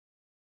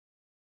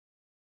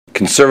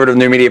Conservative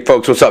New Media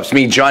folks, what's up? It's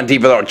me, John D.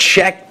 Villarreal.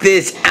 Check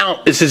this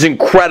out. This is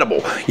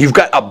incredible. You've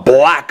got a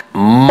black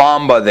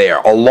mamba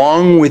there,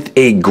 along with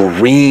a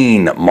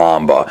green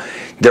mamba.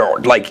 They're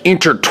like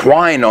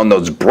intertwined on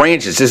those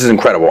branches. This is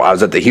incredible. I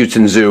was at the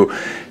Houston Zoo.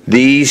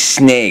 These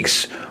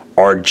snakes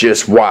are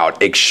just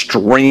wild,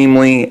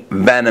 extremely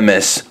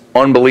venomous,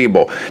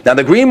 unbelievable. Now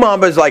the green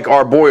mamba is like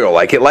arboreal,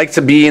 like it likes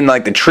to be in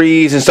like the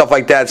trees and stuff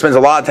like that. It spends a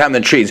lot of time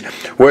in the trees,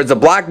 whereas the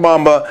black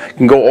mamba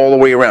can go all the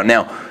way around.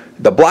 Now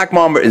the black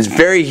mamba is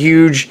very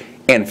huge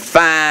and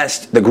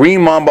fast. The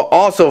green mamba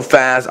also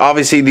fast.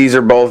 Obviously these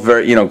are both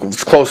very,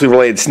 closely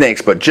related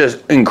snakes, but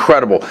just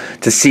incredible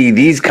to see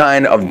these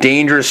kind of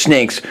dangerous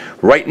snakes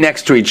right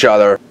next to each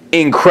other.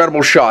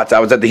 Incredible shots. I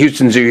was at the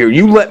Houston Zoo here.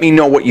 You let me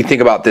know what you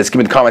think about this. Give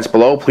me the comments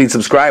below. Please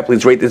subscribe.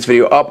 Please rate this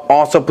video up.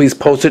 Also, please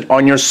post it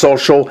on your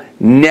social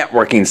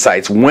networking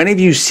sites. When have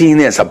you seen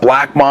this? A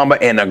black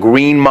mamba and a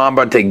green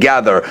mamba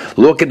together.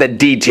 Look at the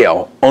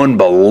detail.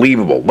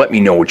 Unbelievable. Let me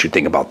know what you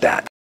think about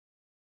that.